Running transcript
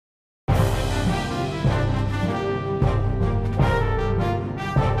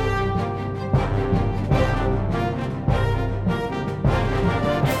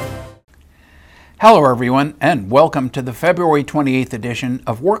Hello everyone, and welcome to the February 28th edition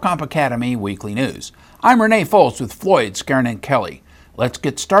of WorkComp Academy Weekly News. I'm Renee Foltz with Floyd, Skeren and Kelly. Let's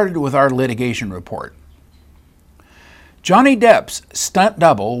get started with our litigation report. Johnny Depp's stunt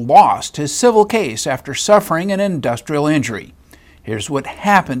double lost his civil case after suffering an industrial injury. Here's what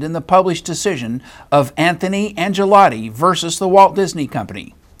happened in the published decision of Anthony Angelotti versus the Walt Disney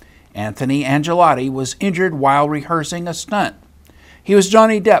Company. Anthony Angelotti was injured while rehearsing a stunt. He was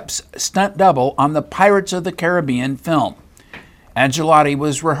Johnny Depp's stunt double on the Pirates of the Caribbean film. Angelotti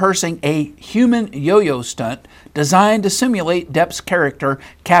was rehearsing a human yo-yo stunt designed to simulate Depp's character,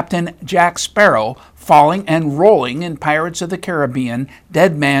 Captain Jack Sparrow, falling and rolling in Pirates of the Caribbean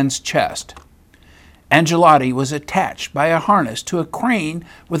Dead Man's Chest. Angelotti was attached by a harness to a crane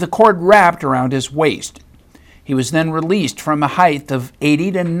with a cord wrapped around his waist. He was then released from a height of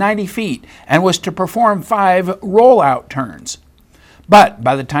 80 to 90 feet and was to perform 5 rollout turns. But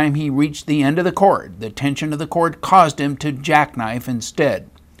by the time he reached the end of the cord, the tension of the cord caused him to jackknife instead.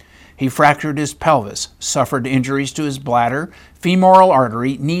 He fractured his pelvis, suffered injuries to his bladder, femoral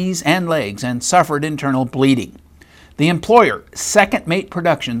artery, knees, and legs, and suffered internal bleeding. The employer, Second Mate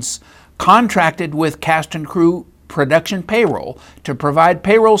Productions, contracted with Cast and Crew Production Payroll to provide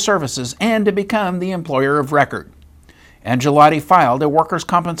payroll services and to become the employer of record. Angelotti filed a workers'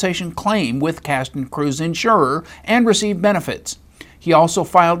 compensation claim with Cast and Crew's insurer and received benefits. He also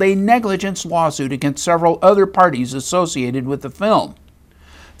filed a negligence lawsuit against several other parties associated with the film.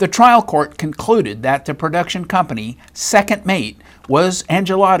 The trial court concluded that the production company, Second Mate, was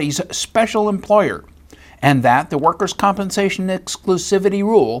Angelotti's special employer, and that the workers' compensation exclusivity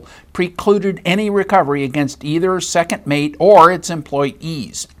rule precluded any recovery against either Second Mate or its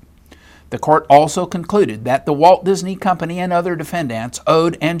employees. The court also concluded that the Walt Disney Company and other defendants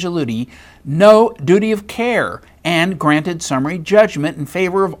owed Angelotti no duty of care and granted summary judgment in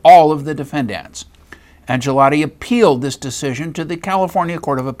favor of all of the defendants. Angelotti appealed this decision to the California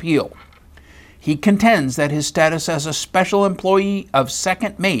Court of Appeal. He contends that his status as a special employee of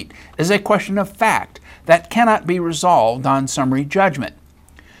Second Mate is a question of fact that cannot be resolved on summary judgment.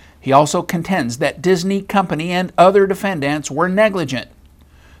 He also contends that Disney Company and other defendants were negligent.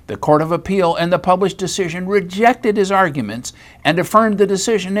 The Court of Appeal and the published decision rejected his arguments and affirmed the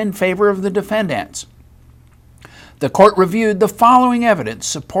decision in favor of the defendants. The court reviewed the following evidence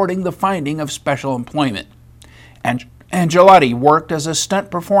supporting the finding of special employment. Angelotti worked as a stunt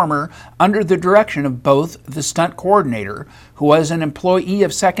performer under the direction of both the stunt coordinator, who was an employee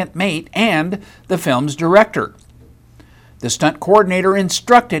of Second Mate, and the film's director. The stunt coordinator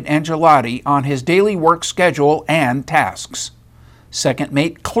instructed Angelotti on his daily work schedule and tasks. Second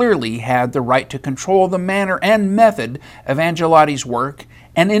Mate clearly had the right to control the manner and method of Angelotti's work,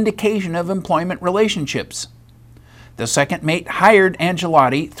 an indication of employment relationships. The Second Mate hired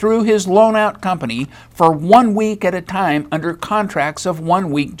Angelotti through his loan-out company for 1 week at a time under contracts of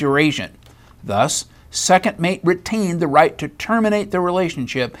 1 week duration. Thus, Second Mate retained the right to terminate the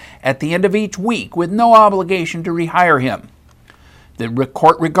relationship at the end of each week with no obligation to rehire him. The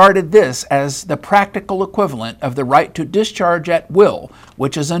court regarded this as the practical equivalent of the right to discharge at will,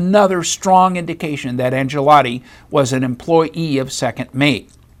 which is another strong indication that Angelotti was an employee of Second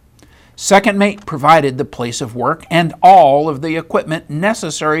Mate. Second Mate provided the place of work and all of the equipment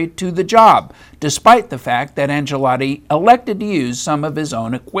necessary to the job, despite the fact that Angelotti elected to use some of his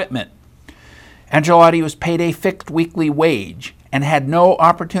own equipment. Angelotti was paid a fixed weekly wage and had no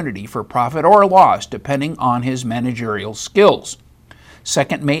opportunity for profit or loss depending on his managerial skills.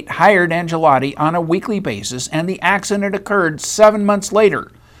 Second Mate hired Angelotti on a weekly basis, and the accident occurred 7 months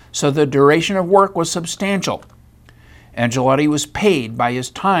later, so the duration of work was substantial. Angelotti was paid by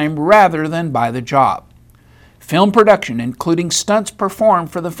his time rather than by the job. Film production, including stunts performed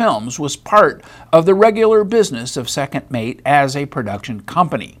for the films, was part of the regular business of Second Mate as a production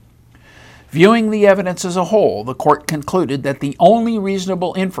company. Viewing the evidence as a whole, the court concluded that the only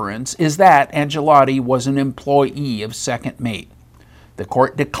reasonable inference is that Angelotti was an employee of Second Mate. The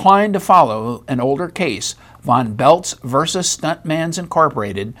court declined to follow an older case, Von Beltz versus Stuntmans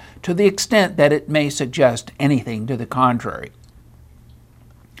Incorporated, to the extent that it may suggest anything to the contrary.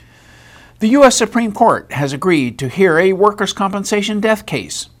 The U.S. Supreme Court has agreed to hear a workers' compensation death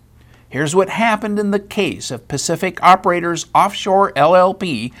case. Here's what happened in the case of Pacific Operators Offshore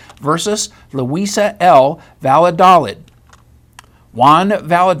LLP versus Luisa L. Valladolid. Juan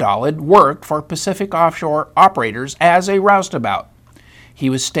Valladolid worked for Pacific Offshore Operators as a roustabout. He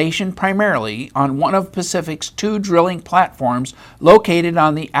was stationed primarily on one of Pacific's 2 drilling platforms located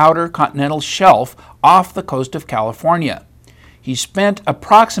on the outer continental shelf off the coast of California. He spent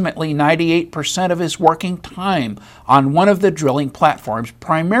approximately 98% of his working time on one of the drilling platforms,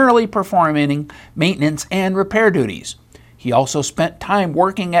 primarily performing maintenance and repair duties. He also spent time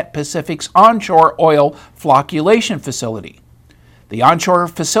working at Pacific's onshore oil flocculation facility. The onshore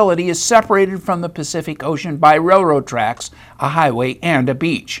facility is separated from the Pacific Ocean by railroad tracks, a highway, and a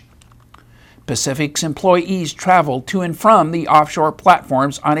beach. Pacific's employees traveled to and from the offshore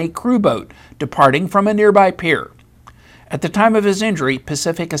platforms on a crew boat departing from a nearby pier. At the time of his injury,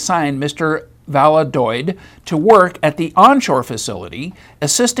 Pacific assigned Mr. Valladolid to work at the onshore facility,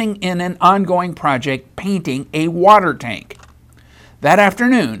 assisting in an ongoing project painting a water tank. That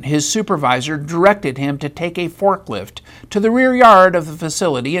afternoon, his supervisor directed him to take a forklift to the rear yard of the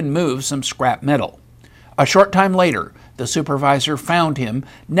facility and move some scrap metal. A short time later, the supervisor found him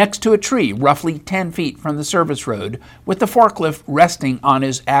next to a tree roughly 10 feet from the service road, with the forklift resting on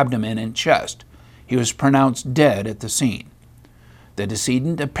his abdomen and chest. He was pronounced dead at the scene. The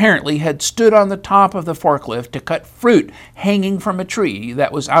decedent apparently had stood on the top of the forklift to cut fruit hanging from a tree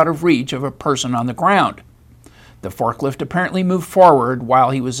that was out of reach of a person on the ground. The forklift apparently moved forward while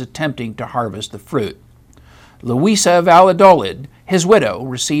he was attempting to harvest the fruit. Luisa Valladolid, his widow,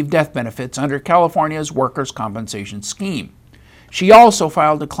 received death benefits under California's Workers' Compensation Scheme. She also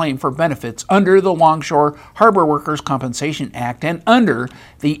filed a claim for benefits under the Longshore Harbor Workers' Compensation Act and under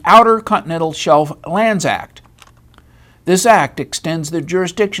the Outer Continental Shelf Lands Act. This act extends the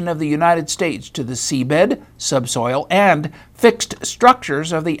jurisdiction of the United States to the seabed, subsoil, and fixed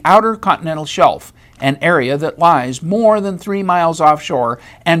structures of the Outer Continental Shelf, an area that lies more than 3 miles offshore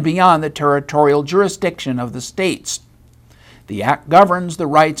and beyond the territorial jurisdiction of the states. The act governs the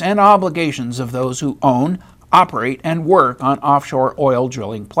rights and obligations of those who own, operate, and work on offshore oil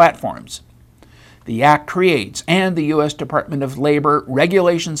drilling platforms. The act creates, and the U.S. Department of Labor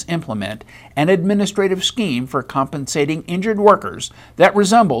regulations implement, an administrative scheme for compensating injured workers that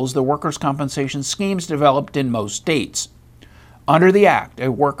resembles the workers' compensation schemes developed in most states. Under the act,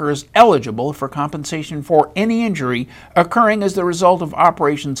 a worker is eligible for compensation for any injury occurring as the result of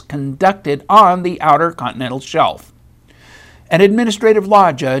operations conducted on the Outer Continental Shelf. An administrative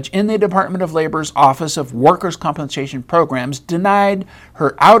law judge in the Department of Labor's Office of Workers' Compensation Programs denied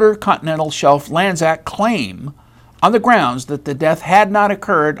her Outer Continental Shelf Lands Act claim on the grounds that the death had not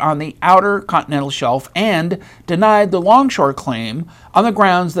occurred on the Outer Continental Shelf and denied the Longshore claim on the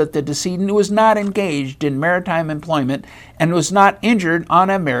grounds that the decedent was not engaged in maritime employment and was not injured on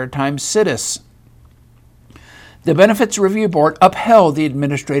a maritime situs. The Benefits Review Board upheld the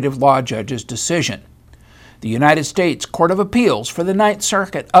administrative law judge's decision. The United States Court of Appeals for the Ninth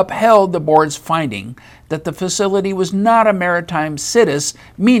Circuit upheld the board's finding that the facility was not a maritime situs,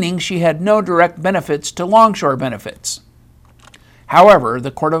 meaning she had no direct benefits to longshore benefits. However, the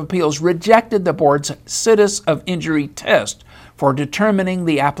Court of Appeals rejected the board's situs of injury test for determining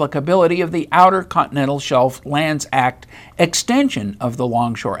the applicability of the Outer Continental Shelf Lands Act extension of the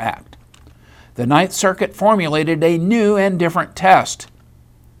Longshore Act. The Ninth Circuit formulated a new and different test.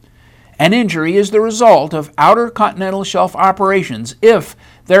 An injury is the result of Outer Continental Shelf operations if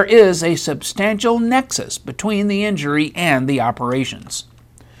there is a substantial nexus between the injury and the operations.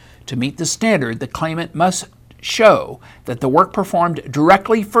 To meet the standard, the claimant must show that the work performed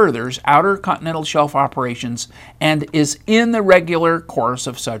directly furthers Outer Continental Shelf operations and is in the regular course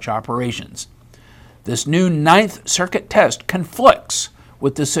of such operations. This new Ninth Circuit test conflicts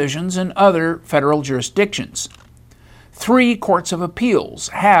with decisions in other federal jurisdictions. 3 courts of appeals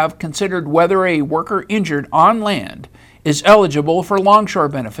have considered whether a worker injured on land is eligible for longshore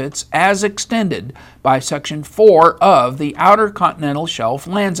benefits as extended by Section 4 of the Outer Continental Shelf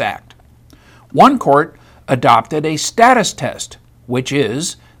Lands Act. One court adopted a status test, which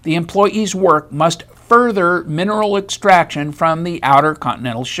is the employee's work must further mineral extraction from the Outer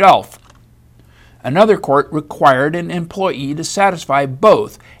Continental Shelf. Another court required an employee to satisfy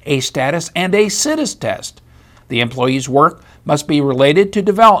both a status and a situs test. The employee's work must be related to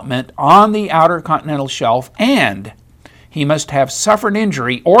development on the Outer Continental Shelf, and he must have suffered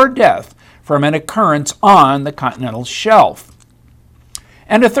injury or death from an occurrence on the continental shelf.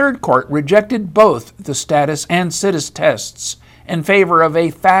 And a third court rejected both the status and situs tests in favor of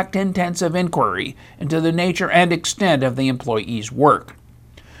a fact-intensive inquiry into the nature and extent of the employee's work.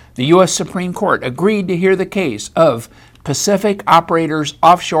 The U.S. Supreme Court agreed to hear the case of Pacific Operators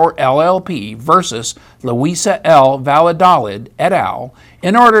Offshore LLP versus Luisa L. Valladolid et al.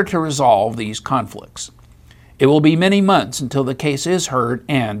 In order to resolve these conflicts. It will be many months until the case is heard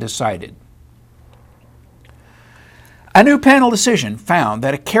and decided. A new panel decision found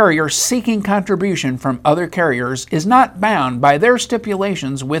that a carrier seeking contribution from other carriers is not bound by their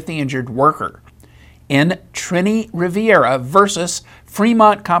stipulations with the injured worker. In Trini Riviera versus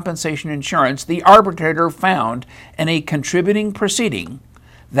Fremont Compensation Insurance, the arbitrator found in a contributing proceeding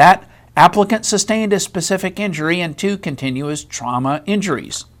that applicant sustained a specific injury and 2 continuous trauma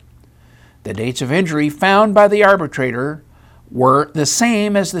injuries. The dates of injury found by the arbitrator were the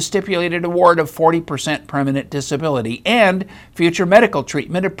same as the stipulated award of 40% permanent disability and future medical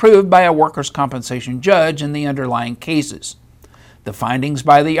treatment approved by a workers' compensation judge in the underlying cases. The findings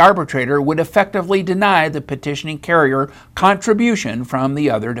by the arbitrator would effectively deny the petitioning carrier contribution from the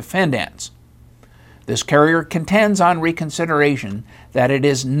other defendants. This carrier contends on reconsideration that it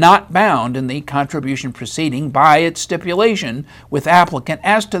is not bound in the contribution proceeding by its stipulation with applicant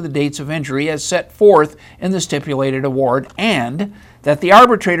as to the dates of injury as set forth in the stipulated award, and that the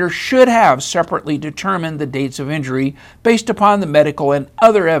arbitrator should have separately determined the dates of injury based upon the medical and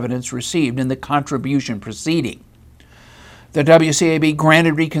other evidence received in the contribution proceeding. The WCAB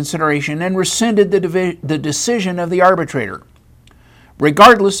granted reconsideration and rescinded the decision of the arbitrator.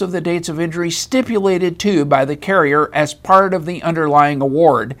 Regardless of the dates of injury stipulated to by the carrier as part of the underlying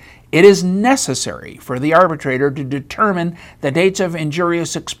award, it is necessary for the arbitrator to determine the dates of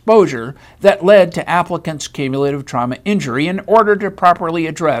injurious exposure that led to applicant's cumulative trauma injury in order to properly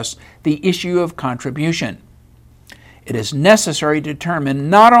address the issue of contribution. It is necessary to determine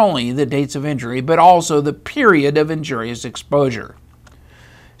not only the dates of injury, but also the period of injurious exposure.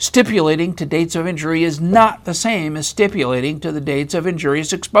 Stipulating to dates of injury is not the same as stipulating to the dates of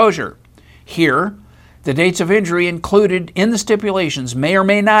injurious exposure. Here, the dates of injury included in the stipulations may or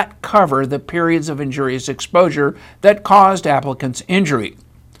may not cover the periods of injurious exposure that caused applicant's injury.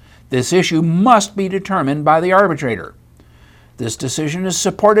 This issue must be determined by the arbitrator. This decision is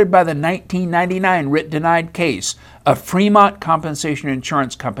supported by the 1999 writ denied case of Fremont Compensation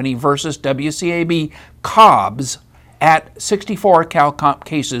Insurance Company versus WCAB Cobbs at 64 CalComp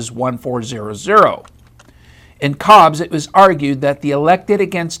Cases 1400. In Cobbs, it was argued that the elected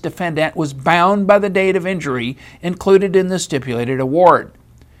against defendant was bound by the date of injury included in the stipulated award.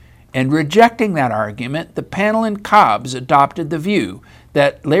 In rejecting that argument, the panel in Cobbs adopted the view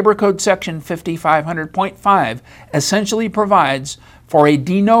that Labor Code Section 5500.5 essentially provides for a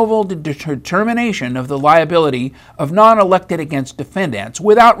de novo determination of the liability of non-elected against defendants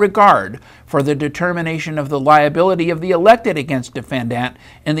without regard for the determination of the liability of the elected against defendant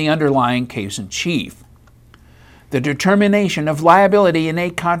in the underlying case in chief. The determination of liability in a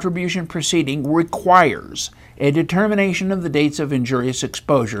contribution proceeding requires a determination of the dates of injurious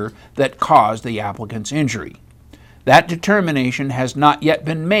exposure that caused the applicant's injury. That determination has not yet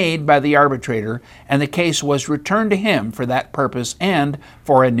been made by the arbitrator, and the case was returned to him for that purpose and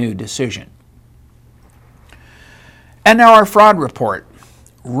for a new decision. And now our fraud report.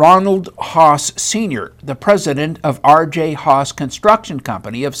 Ronald Haas Sr., the president of R.J. Haas Construction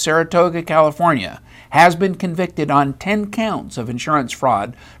Company of Saratoga, California, has been convicted on 10 counts of insurance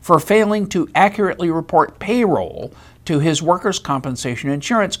fraud for failing to accurately report payroll to his workers' compensation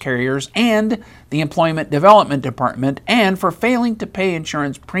insurance carriers and the Employment Development Department, and for failing to pay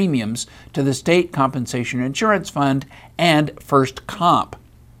insurance premiums to the State Compensation Insurance Fund and First Comp.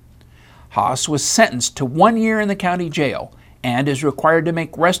 Haas was sentenced to 1 year in the county jail and is required to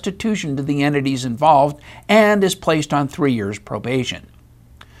make restitution to the entities involved and is placed on 3 years probation.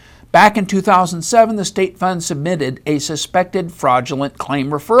 Back in 2007, the state fund submitted a suspected fraudulent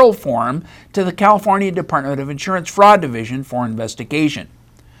claim referral form to the California Department of Insurance Fraud Division for investigation.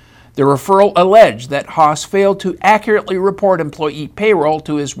 The referral alleged that Haas failed to accurately report employee payroll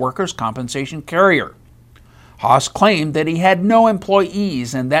to his workers' compensation carrier. Haas claimed that he had no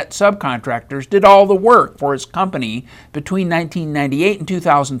employees and that subcontractors did all the work for his company between 1998 and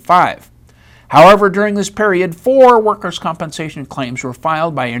 2005. However, during this period, 4 workers' compensation claims were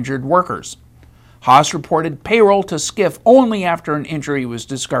filed by injured workers. Haas reported payroll to SCIF only after an injury was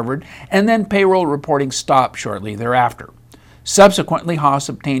discovered, and then payroll reporting stopped shortly thereafter. Subsequently, Haas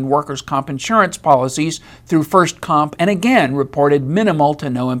obtained workers' comp insurance policies through First Comp and again reported minimal to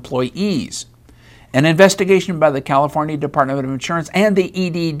no employees. An investigation by the California Department of Insurance and the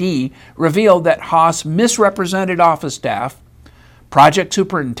EDD revealed that Haas misrepresented office staff, project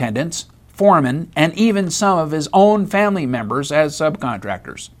superintendents, foremen, and even some of his own family members as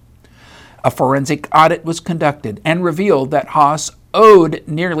subcontractors. A forensic audit was conducted and revealed that Haas owed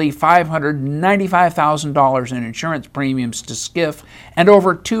nearly $595,000 in insurance premiums to SCIF and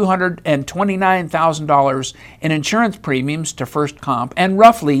over $229,000 in insurance premiums to First Comp and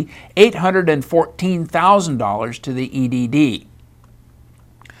roughly $814,000 to the EDD.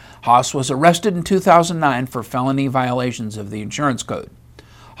 Haas was arrested in 2009 for felony violations of the insurance code.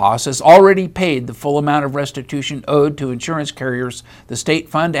 Haas has already paid the full amount of restitution owed to insurance carriers, the State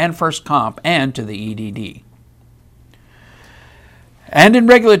Fund and First Comp, and to the EDD. And in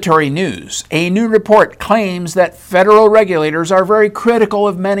regulatory news, a new report claims that federal regulators are very critical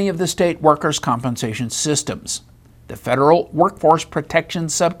of many of the state workers' compensation systems. The Federal Workforce Protection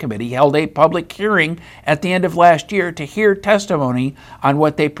Subcommittee held a public hearing at the end of last year to hear testimony on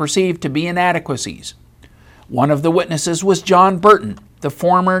what they perceived to be inadequacies. One of the witnesses was John Burton, the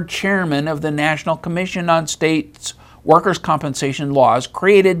former chairman of the National Commission on States Workers' Compensation Laws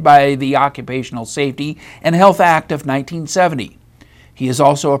created by the Occupational Safety and Health Act of 1970. He is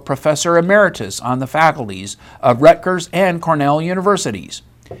also a professor emeritus on the faculties of Rutgers and Cornell universities.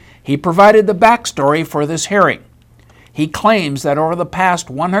 He provided the backstory for this hearing. He claims that over the past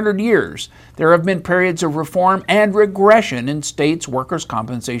 100 years, there have been periods of reform and regression in states' workers'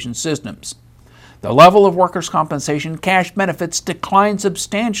 compensation systems. The level of workers' compensation cash benefits declined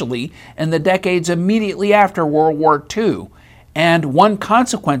substantially in the decades immediately after World War II, and one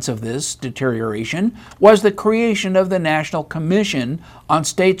consequence of this deterioration was the creation of the National Commission on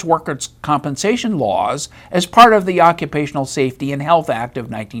States Workers' Compensation Laws as part of the Occupational Safety and Health Act of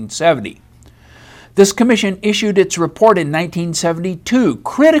 1970. This commission issued its report in 1972,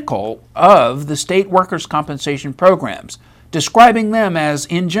 critical of the state workers' compensation programs, describing them as,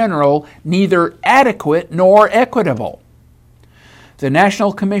 in general, neither adequate nor equitable. The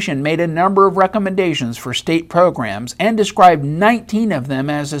National Commission made a number of recommendations for state programs and described 19 of them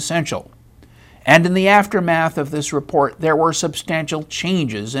as essential. And in the aftermath of this report, there were substantial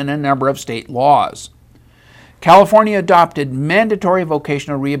changes in a number of state laws. California adopted mandatory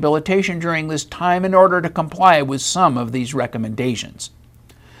vocational rehabilitation during this time in order to comply with some of these recommendations.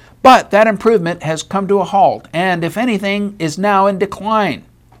 But that improvement has come to a halt and, if anything, is now in decline.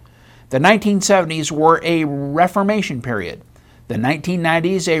 The 1970s were a reformation period, the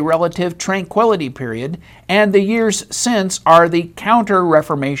 1990s a relative tranquility period, and the years since are the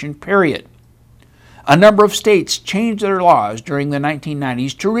counter-reformation period. A number of states changed their laws during the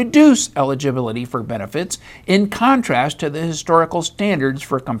 1990s to reduce eligibility for benefits in contrast to the historical standards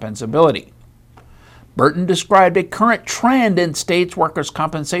for compensability. Burton described a current trend in states' workers'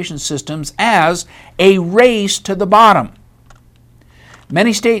 compensation systems as a race to the bottom.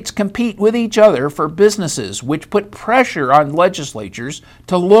 Many states compete with each other for businesses, which put pressure on legislatures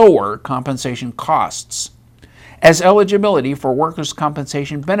to lower compensation costs. As eligibility for workers'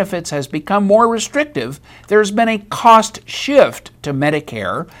 compensation benefits has become more restrictive, there's been a cost shift to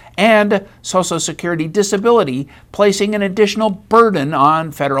Medicare and Social Security disability, placing an additional burden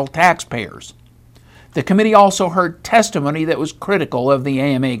on federal taxpayers. The committee also heard testimony that was critical of the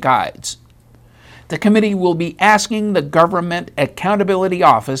AMA guides. The committee will be asking the Government Accountability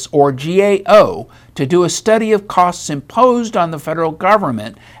Office, or GAO, to do a study of costs imposed on the federal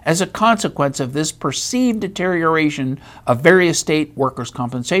government as a consequence of this perceived deterioration of various state workers'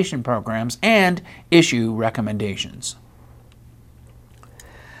 compensation programs and issue recommendations.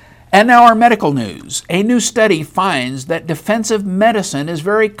 And now our medical news. A new study finds that defensive medicine is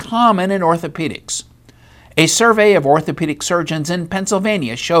very common in orthopedics. A survey of orthopedic surgeons in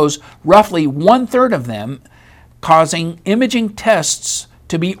Pennsylvania shows roughly 1/3 of them causing imaging tests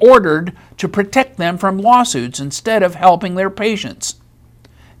to be ordered to protect them from lawsuits instead of helping their patients.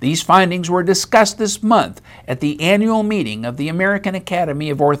 These findings were discussed this month at the annual meeting of the American Academy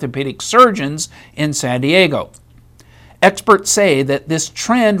of Orthopedic Surgeons in San Diego. Experts say that this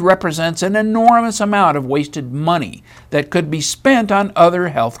trend represents an enormous amount of wasted money that could be spent on other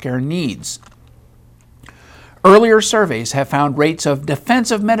healthcare needs. Earlier surveys have found rates of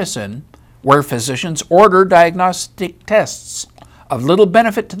defensive medicine, where physicians order diagnostic tests of little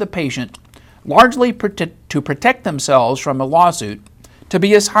benefit to the patient, largely to protect themselves from a lawsuit, to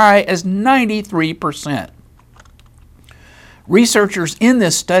be as high as 93%. Researchers in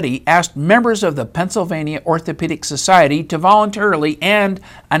this study asked members of the Pennsylvania Orthopedic Society to voluntarily and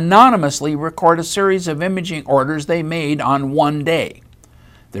anonymously record a series of imaging orders they made on one day.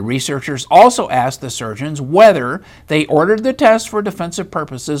 The researchers also asked the surgeons whether they ordered the tests for defensive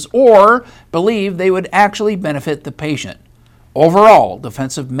purposes or believed they would actually benefit the patient. Overall,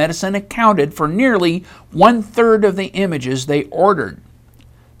 defensive medicine accounted for nearly 1/3 of the images they ordered.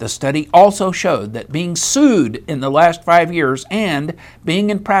 The study also showed that being sued in the last 5 years and being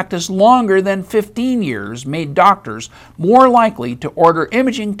in practice longer than 15 years made doctors more likely to order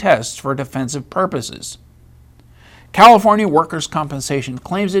imaging tests for defensive purposes. California Workers' Compensation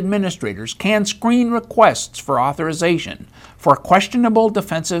Claims Administrators can screen requests for authorization for questionable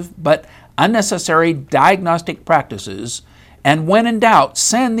defensive but unnecessary diagnostic practices, and when in doubt,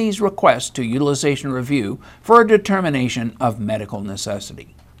 send these requests to utilization review for a determination of medical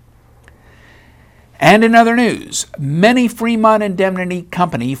necessity. And in other news, many Fremont Indemnity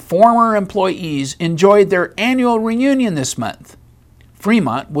Company former employees enjoyed their annual reunion this month.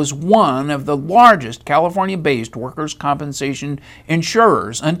 Fremont was one of the largest California-based workers' compensation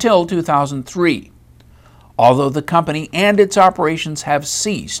insurers until 2003. Although the company and its operations have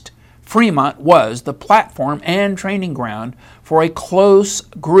ceased, Fremont was the platform and training ground for a close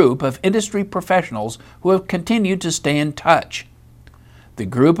group of industry professionals who have continued to stay in touch. The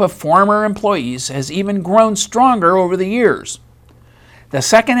group of former employees has even grown stronger over the years. The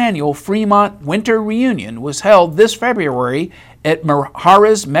second annual Fremont Winter Reunion was held this February at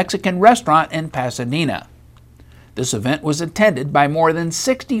Mijares Mexican Restaurant in Pasadena. This event was attended by more than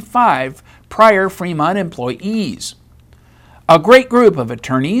 65 prior Fremont employees. A great group of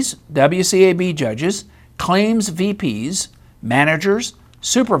attorneys, WCAB judges, claims VPs, managers,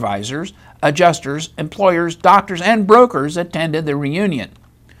 supervisors, adjusters, employers, doctors, and brokers attended the reunion.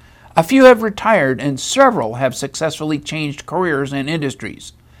 A few have retired and several have successfully changed careers and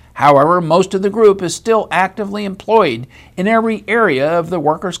industries. However, most of the group is still actively employed in every area of the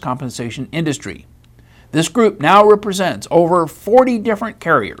workers' compensation industry. This group now represents over 40 different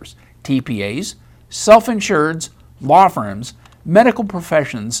carriers, TPAs, self-insureds, law firms, medical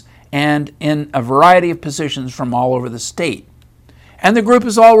professions, and in a variety of positions from all over the state. And the group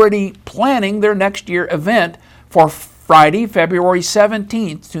is already planning their next year event for Friday, February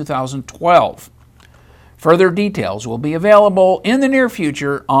 17, 2012. Further details will be available in the near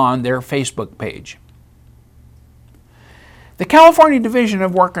future on their Facebook page. The California Division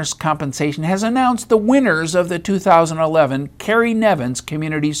of Workers' Compensation has announced the winners of the 2011 Carrie Nevins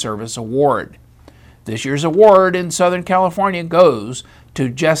Community Service Award. This year's award in Southern California goes to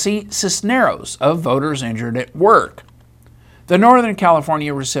Jesse Cisneros of Voters Injured at Work. The Northern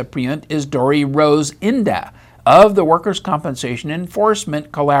California recipient is Dory Rose Inda of the Workers' Compensation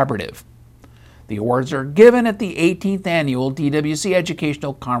Enforcement Collaborative. The awards are given at the 18th Annual DWC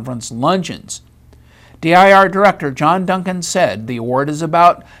Educational Conference Luncheons. DIR Director John Duncan said the award is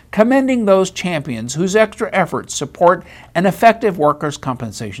about commending those champions whose extra efforts support an effective workers'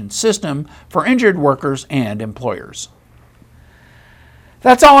 compensation system for injured workers and employers.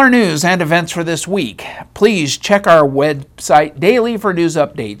 That's all our news and events for this week. Please check our website daily for news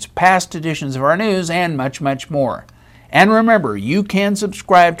updates, past editions of our news, and much, much more. And remember, you can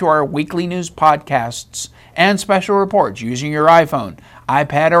subscribe to our weekly news podcasts and special reports using your iPhone,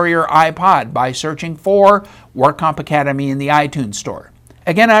 iPad, or your iPod by searching for WorkComp Academy in the iTunes Store.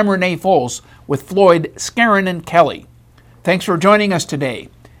 Again, I'm Renee Foles with Floyd, Skeren, and Kelly. Thanks for joining us today,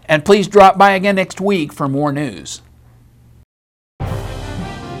 and please drop by again next week for more news.